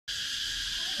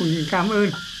Mình cảm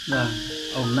ơn. Vâng,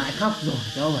 ông lại khóc rồi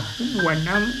cháu bảo. Buồn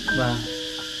lắm. Vâng.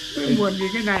 Buồn vì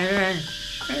cái này này.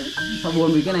 Sao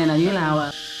buồn vì cái này là như thế nào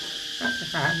ạ?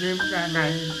 Cả đêm cả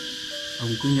ngày.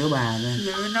 Ông cứ nhớ bà đây.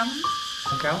 Nhớ lắm.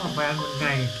 Cháu học ăn một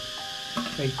ngày,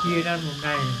 phải chia ra một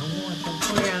ngày, không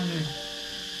có ăn rồi.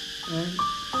 Đấy.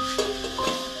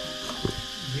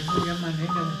 Vì không dám ăn hết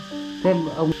đâu. Thêm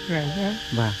ông Vậy đó.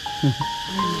 vâng.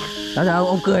 Đó giờ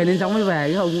ông cười nên cháu mới về,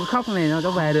 chứ ông khóc này nó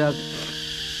cháu về được.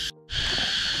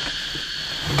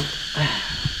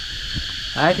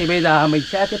 Đấy thì bây giờ mình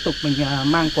sẽ tiếp tục mình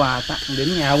mang quà tặng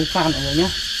đến nhà ông Phan này rồi nhé.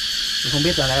 Thì không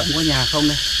biết giờ này ông có nhà không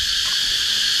đây.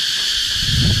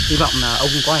 Hy vọng là ông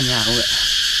có ở nhà không ạ.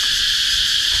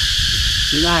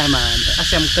 Những ai mà đã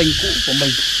xem kênh cũ của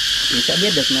mình thì sẽ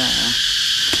biết được là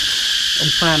ông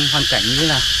Phan hoàn cảnh như thế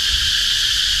nào.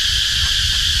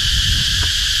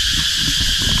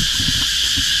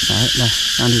 Đấy, đây,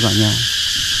 đang đi vào nhà.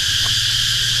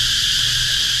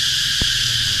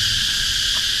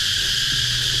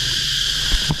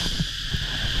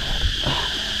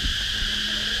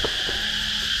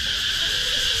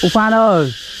 Ông Phan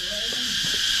ơi,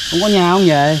 ông có nhà không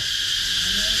nhỉ?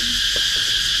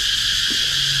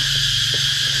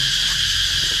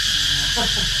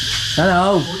 Đó là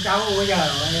ông. Ủa cháu bây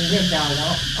giờ nhớ chào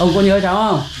đâu. Ông có nhớ cháu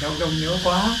không? Đông nhớ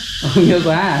quá. Ông nhớ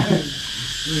quá à?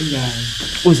 Bây giờ.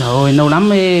 Ui giời ơi, lâu lắm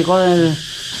mới có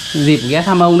dịp ghé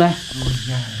thăm ông đây. Ôi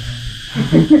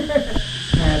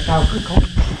tao cứ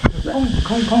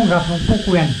không gặp một cô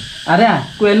Quyền. À thế à?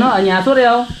 Quyền nó ở nhà suốt đây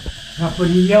không? Gặp một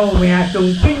đi đâu mẹ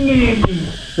trồng kinh lên gì.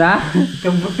 Dạ.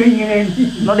 Trồng nó kinh lên.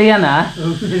 Nó đen hả?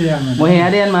 Ừ, mà mùa hè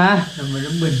đen mà. rồi mà nó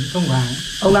bình không phải.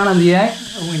 Ông đang làm gì đấy?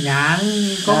 Ông ở nhà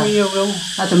có bao nhiêu đâu.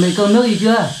 Chuẩn bị cơm nước gì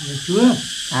chưa? Chưa.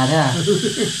 À thế à?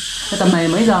 Thế tầm này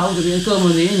mấy giờ ông chuẩn bị cơm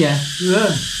làm gì nhỉ?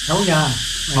 Chưa, 6 giờ.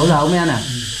 6 giờ ông men à?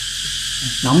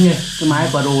 Nóng nhỉ? Cái mái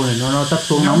Pro này nó tấp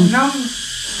xuống nóng.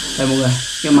 Đây mọi người,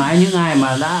 cái mái những ai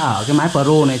mà đã ở cái mái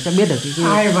Pro này chắc biết được cái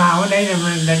ai vào ở đây là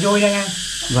vui đây anh.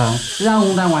 Vâng, thế ra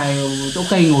ông ra ngoài chỗ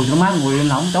cây ngồi cho nó mát, ngồi lên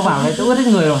nóng, cháu vào đây cháu ướt hết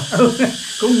người rồi.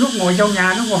 Cũng lúc ngồi trong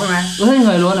nhà nó ngồi mà ướt hết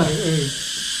người luôn rồi.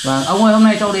 Vâng, ông ơi hôm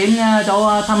nay cháu đến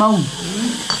cháu thăm ông.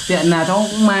 Tiện là cháu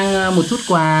cũng mang một chút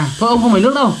quà. Thôi ông không phải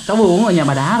nước đâu, cháu vừa uống ở nhà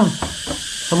bà đá rồi.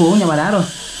 Cháu vừa uống nhà bà đá rồi.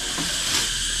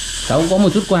 Cháu cũng có một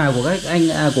chút quà của các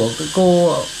anh của các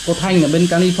cô Thanh ở bên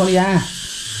California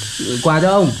gửi quà cho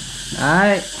ông.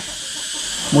 Đấy,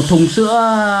 một thùng sữa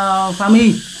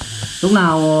Fami. Lúc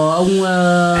nào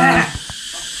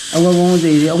ông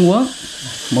gì thì ông uống.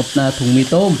 Một thùng mì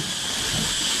tôm.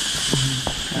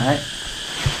 Đấy.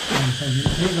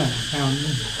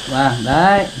 Vâng,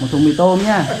 đấy, một thùng mì tôm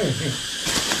nhá.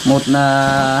 Một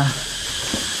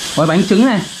gói bánh trứng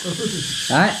này.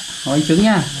 Đấy, gói bánh trứng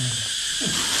nhá.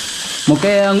 Một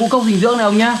cái ngũ cốc dinh dưỡng này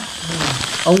ông nhá.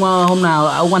 Ông hôm nào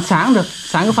ông ăn sáng được.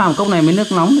 Sáng cứ pha một cốc này với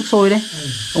nước nóng, nước sôi đấy.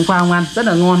 Ông pha ông ăn rất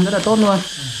là ngon, rất là tốt luôn.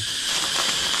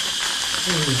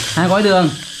 2 gói đường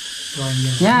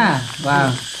nhá.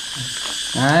 Vâng.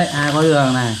 Đấy, 2 gói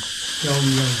đường này.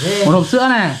 Một hộp sữa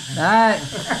này. Đấy.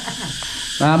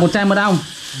 Và một chai mật ong.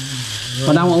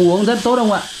 Mật ong ông uống rất tốt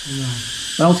không ạ?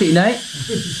 Mật ong xịn đấy.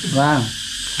 Vâng.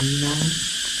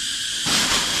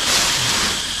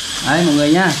 Đấy mọi người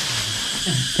nhá.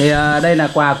 Thì đây là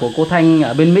quà của cô Thanh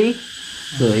ở bên Mỹ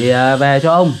gửi về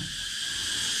cho ông.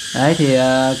 Đấy thì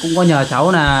cũng có nhờ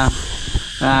cháu là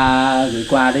gửi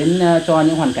quà đến cho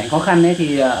những hoàn cảnh khó khăn ấy.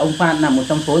 Thì ông Phan là một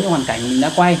trong số những hoàn cảnh mình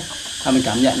đã quay. Và mình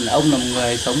cảm nhận là ông là một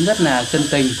người sống rất là chân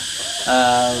tình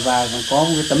và có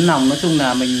một cái tấm lòng. Nói chung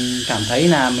là mình cảm thấy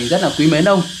là mình rất là quý mến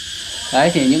ông.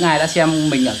 Đấy thì những ai đã xem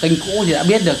mình ở kênh cũ thì đã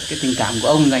biết được cái tình cảm của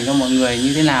ông dành cho mọi người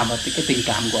như thế nào. Và cái tình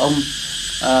cảm của ông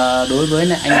đối với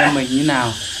lại anh em mình như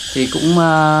nào. Thì cũng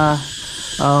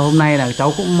hôm nay là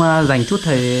cháu cũng dành chút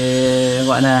thời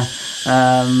gọi là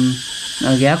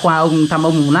ghé qua ông thăm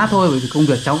ông một lát thôi, bởi vì công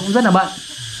việc cháu cũng rất là bận.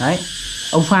 Đấy,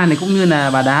 ông Phan này cũng như là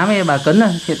bà Đá với bà Cấn này,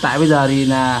 hiện tại bây giờ thì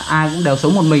là ai cũng đều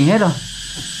sống một mình hết rồi.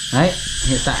 Đấy,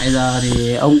 hiện tại giờ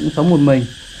thì ông cũng sống một mình,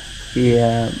 thì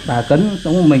bà Cấn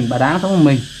sống một mình, bà Đá sống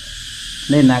một mình,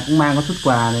 nên là cũng mang có chút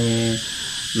quà để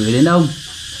gửi đến ông.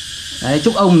 Đấy,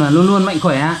 chúc ông là luôn luôn mạnh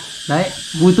khỏe, đấy,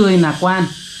 vui tươi lạc quan.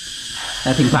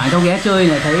 Thỉnh thoảng cháu ghé chơi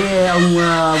này thấy ông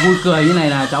vui cười như này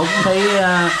là cháu cũng thấy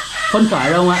phấn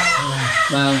khởi đâu ạ.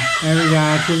 Vâng. Bây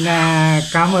giờ xin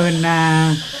cảm ơn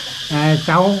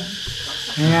cháu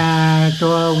cho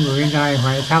ông gửi lời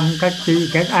hỏi thăm các chị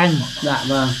các anh. Dạ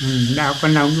vâng. Đạo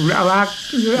con ông đã bác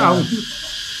với ông.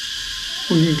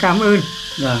 Mình cảm ơn.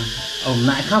 Vâng. Ông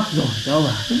lại khóc rồi cháu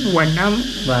bảo. Buồn lắm.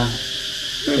 Vâng.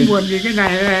 Buồn vì cái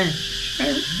này này.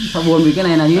 Sao buồn vì cái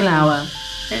này là như thế nào ạ?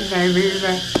 Cái này vì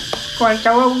là con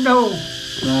cháu ông đâu.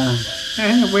 Vâng.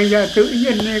 Đấy, bây giờ tự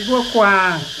nhiên này có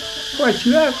quà, có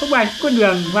sữa, có bánh, có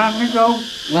đường mang cái cho ông.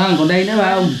 Vâng, còn đây nữa bà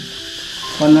ông.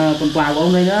 Còn quà của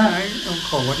ông đây nữa. Đấy, ông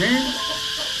khổ thế.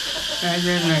 Đây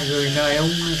nên là gửi lời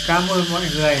ông cảm ơn mọi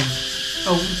người.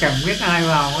 Ông cũng chẳng biết ai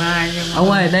vào ai. Nhưng mà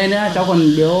Ông ơi, đây nữa cháu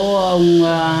còn biếu ông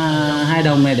 2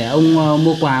 đồng này để ông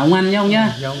mua quà ông ăn nhá ông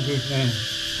nhá. Ông thịt này.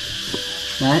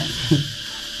 Đấy.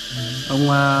 Ông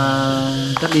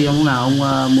cất đi, ông lúc nào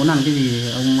ông muốn ăn cái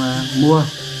gì ông mua.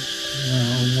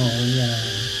 Ông ngồi bây giờ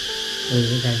từ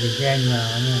cái thằng ghen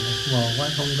vào mồ quá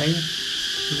không thấy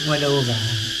không qua đâu cả.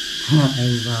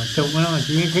 Vào trông nó mà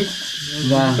chỉ thích.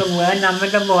 Vâng. Trông bữa nằm với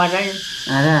tấm bò đây.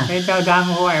 À thế à? Thế tao đang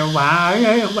hỏi ông bà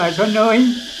ấy, ông bà Xuân ơi,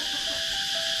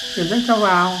 thì rất cho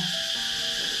vào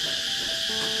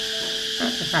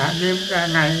cả đêm cả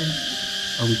ngày.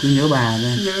 Ông cứ nhớ bà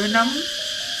đây. Nhớ lắm.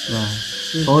 Vâng.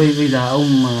 Thôi bây giờ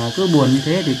ông mà cứ buồn như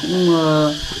thế thì cũng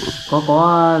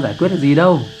có giải quyết được gì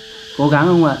đâu. Cố gắng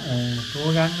không ạ?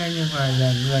 Cố gắng đấy, nhưng mà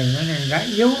giờ người nó này gãy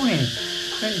yếu này,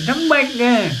 nấm bệnh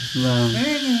này. Vâng.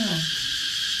 Đấy,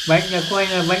 bệnh là coi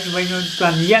là bệnh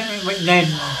toàn diện, bệnh nền.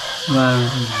 Vâng.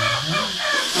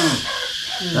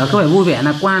 Đó, cứ phải vui vẻ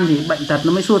lạc quan thì bệnh tật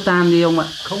nó mới xua tan đi ông ạ.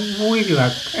 Không vui được.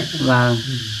 Vâng.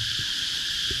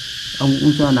 Ông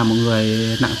cũng cho là một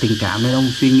người nặng tình cảm nên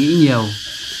ông suy nghĩ nhiều.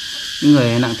 Những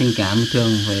người nặng tình cảm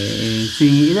thường phải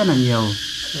suy nghĩ rất là nhiều.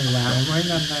 Bà mấy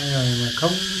năm nay rồi mà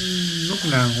không lúc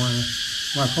nào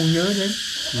mà không nhớ đến.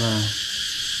 Vâng.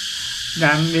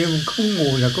 Đang đêm không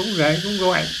ngủ là cũng dậy cũng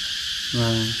gọi.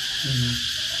 Vâng.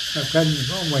 Cân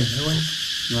có mình thôi.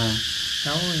 Vâng.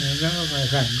 Cháu nó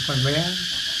còn còn bé.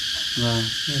 Vâng.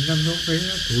 Năm lúc đấy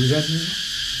nó thủ dân.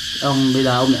 Ông bây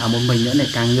giờ ông lại ở một mình nữa này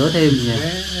càng nhớ thêm nhỉ.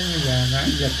 Đấy, bây giờ lại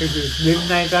giật cái gì đêm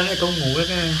nay ta lại không ngủ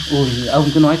cái này. Ui,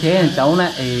 ông cứ nói thế cháu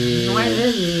lại nói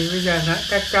thế thì bây giờ là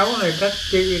các cháu này, các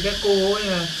chị, các cô ấy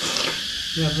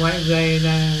là mọi người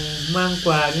là mang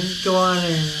quà đến cho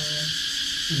này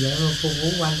để mà phục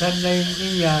vụ bản thân đây.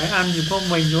 Bây giờ ăn thì có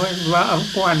mình thôi, vợ ông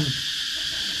còn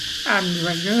ăn thì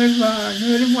phải nhớ đến vợ,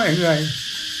 nhớ đến mọi người.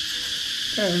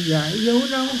 Bây giờ yếu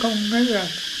nó không thấy được.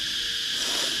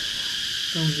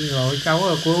 Không thì bảo cháu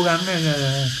là cố gắng này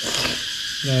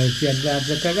là truyền đạt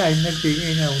cho các anh các chị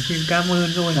này là xin cảm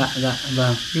ơn thôi. Dạ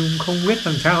vâng. Nhưng không biết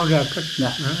làm sao được.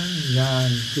 Dạ. Giờ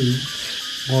thì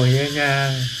ngồi ở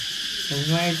nhà hôm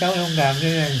nay cháu thông cảm thế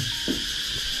này,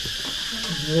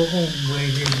 mua hôm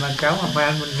 10.000 mà cháu mà phải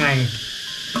ăn một ngày,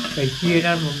 phải chia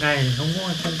ra một ngày, không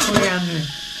có ăn này.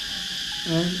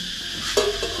 Đấy.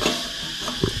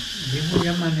 Chứ không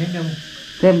dám ăn hết đâu.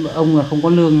 Thế ông là không có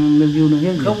lương hưu nữa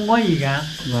hết gì? Không có gì cả.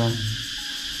 Vâng.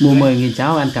 Mua 10.000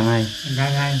 cháo ăn cả ngày. Cả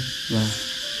ngày. Vâng.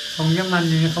 Không dám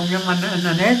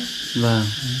ăn hết. Vâng.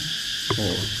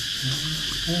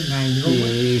 Ngày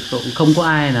thì không có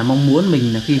ai là mong muốn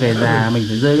mình là khi về già mình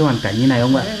phải rơi cái hoàn cảnh như này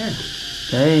ông ạ.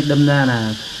 Thế đâm ra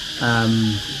là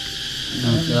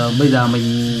bây giờ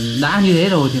mình đã như thế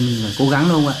rồi thì mình phải cố gắng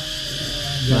thôi ông ạ.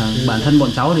 Và bản thân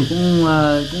bọn cháu thì cũng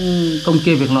công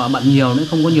kia việc nọ bận nhiều nữa,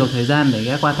 không có nhiều thời gian để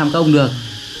ghé qua thăm các ông được.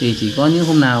 Thì chỉ có những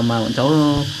hôm nào mà bọn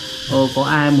cháu có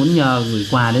ai muốn nhờ gửi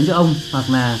quà đến cho ông, hoặc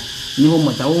là những hôm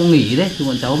bọn cháu nghỉ đấy thì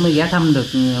bọn cháu mới ghé thăm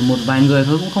được một vài người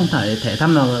thôi, cũng không thể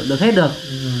thăm nào được hết được.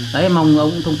 Đấy, mong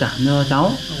ông thông cảm cho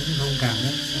cháu. Ông thông cảm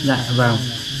đấy. Dạ vâng.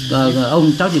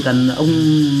 Ông cháu chỉ cần ông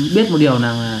biết một điều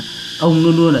là ông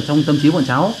luôn luôn ở trong tâm trí bọn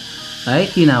cháu. Đấy,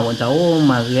 khi nào bọn cháu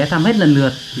mà ghé thăm hết lần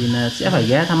lượt thì là sẽ phải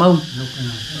ghé thăm ông. Lúc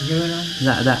nào nhớ lắm.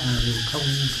 Dạ. Không,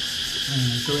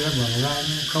 tôi đã bảo ra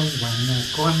không phải là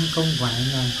con, không phải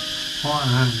là họ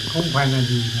hàng, không phải là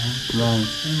gì cả. Vâng.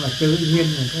 Nhưng mà tự nhiên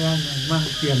là các anh mang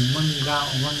tiền, mang gạo,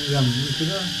 mang gầm, mang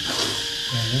sữa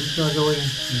để đến cho tôi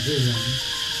dễ dàng.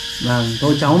 Vâng,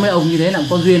 thôi cháu mấy ông như thế là cũng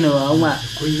có duyên rồi ông ạ.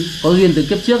 Có duyên từ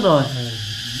kiếp trước rồi.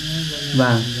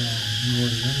 Vâng. Ngồi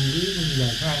nghĩ bây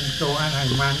giờ các anh cho ăn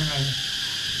hành mang cái này,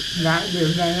 lại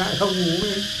đêm nay lại không ngủ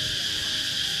đi.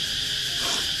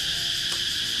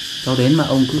 Cháu đến mà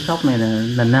ông cứ khóc này là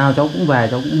lần nào cháu cũng về,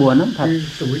 cháu cũng buồn lắm thật.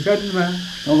 Tủi thân mà.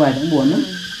 Cháu về cũng buồn lắm.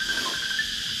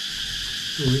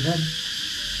 Tủi thân.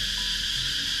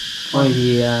 Thôi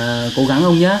thì cố gắng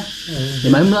ông nhá. Thì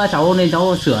mấy hôm nữa cháu nên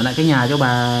cháu sửa lại cái nhà cho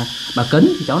bà Cấn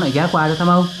thì cháu lại ghé qua cho thăm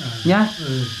ông nhá.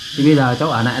 Thì bây giờ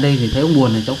cháu ở lại đây thì thấy ông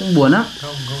buồn thì cháu cũng buồn á.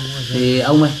 Thì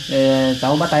ông ơi,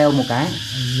 cháu bắt tay ông một cái.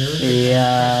 Thì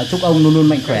chúc ông luôn luôn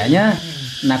mạnh khỏe nhá.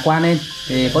 Lạc quan lên.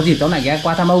 Thì có dịp cháu lại ghé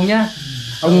qua thăm ông nhá.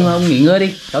 Ông nghỉ ngơi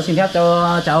đi, cháu xin phép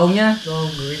cho chào ông nhá. Cho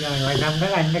ông gửi lời hỏi thăm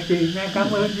các anh các chị nhé,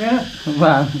 cảm ơn nhé.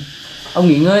 Vâng. Ông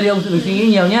nghỉ ngơi đi, ông đừng suy nghĩ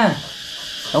nhiều nhá.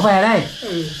 Cháu về đây.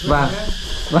 Vâng.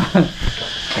 Vâng.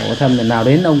 Khổ thân lần nào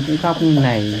đến ông cũng khóc như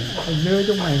này. Nhớ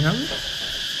trong mày lắm.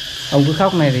 Ông cứ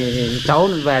khóc này thì cháu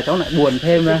về cháu lại buồn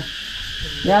thêm ra.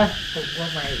 nhá. Không có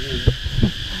mày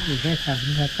thì cái thằng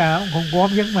là tao cũng không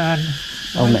có miếng mà ăn.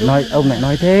 Ông lại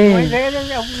nói thế. Nói thế đấy,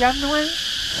 ông dám nói.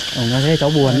 Ông nói thế cháu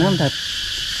buồn lắm thật.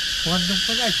 Con không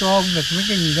có ai cho ông được mấy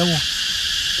cái gì đâu.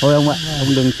 Thôi ông ạ,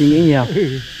 ông đừng suy nghĩ nhiều.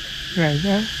 Vậy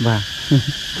đó. Vâng.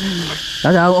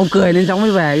 Đó giờ ông cười nên cháu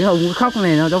mới về, chứ ông cứ khóc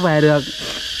này nó cháu về được.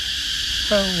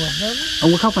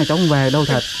 Ông cứ khóc này cháu không về đâu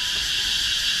thật.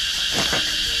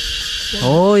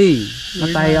 Thôi, bắt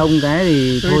tay ông cái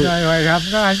thì thôi. Hỏi thăm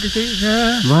các anh cái chị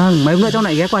nhá. Vâng, mấy hôm nữa cháu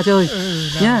lại ghé qua chơi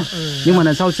nhá. Nhưng mà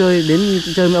lần sau đến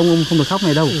chơi với ông không được khóc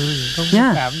này đâu. Không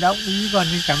nhá. Cảm động đi, còn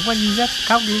thì chẳng có gì rất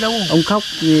khóc đi đâu. Ông khóc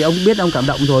thì ông biết ông cảm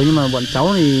động rồi, nhưng mà bọn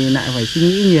cháu thì lại phải suy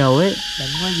nghĩ nhiều ấy. Chẳng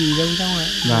có gì đâu đâu ạ.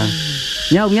 Vâng.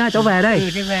 Nhá ông nhá, cháu về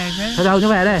đây. Thế về nhá. Cháu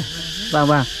về đây. Vâng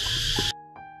vâng.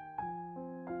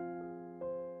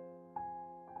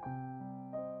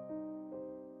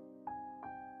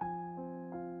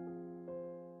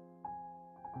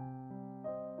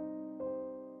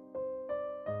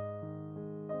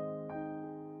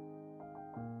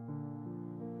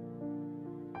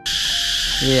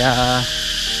 Thì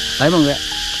đấy mọi người ạ,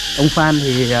 ông Phan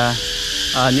thì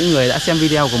những người đã xem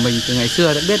video của mình từ ngày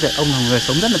xưa đã biết được ông là một người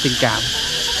sống rất là tình cảm.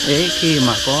 Đấy, khi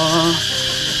mà có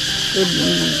cái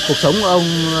cuộc sống của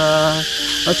ông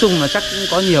nói chung là chắc cũng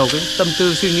có nhiều cái tâm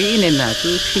tư suy nghĩ, nên là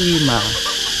cứ khi mà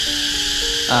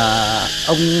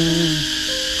ông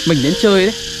mình đến chơi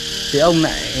đấy thì ông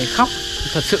lại khóc.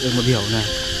 Thật sự một điều là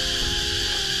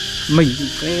mình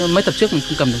mấy tập trước mình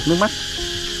không cầm được nước mắt,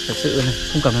 thật sự này,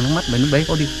 không cầm được nước mắt. Bởi lúc đấy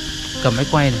có đi cầm máy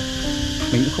quay này,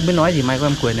 mình cũng không biết nói gì, may có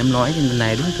em quyền em nói. Nhưng lần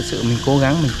này đúng thật sự mình cố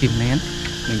gắng mình kìm nén,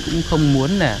 mình cũng không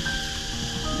muốn là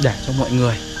để cho mọi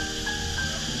người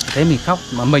thế mình khóc.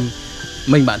 Mà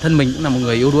mình bản thân mình cũng là một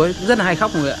người yếu đuối, rất là hay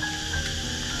khóc mọi người ạ.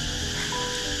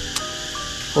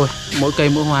 Ôi, mỗi cây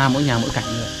mỗi hoa mỗi nhà mỗi cảnh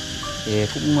rồi. Thì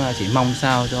cũng chỉ mong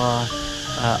sao cho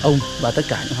ông và tất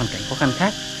cả những hoàn cảnh khó khăn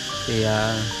khác thì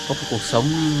có một cuộc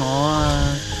sống nó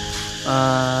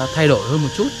thay đổi hơn một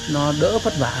chút, nó đỡ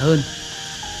vất vả hơn.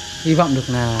 Hy vọng được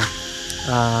là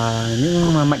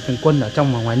những mạnh thường quân ở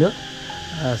trong và ngoài nước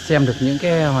xem được những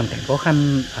cái hoàn cảnh khó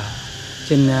khăn ở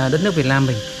trên đất nước Việt Nam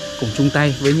mình, cùng chung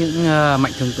tay với những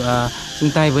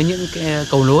chung tay với những cái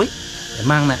cầu nối để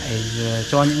mang lại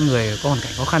cho những người có hoàn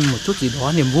cảnh khó khăn một chút gì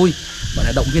đó niềm vui, gọi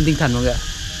là động viên tinh thần mọi người ạ.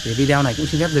 Thì video này cũng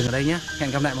xin phép dừng ở đây nhé.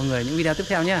 Hẹn gặp lại mọi người những video tiếp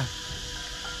theo nhé.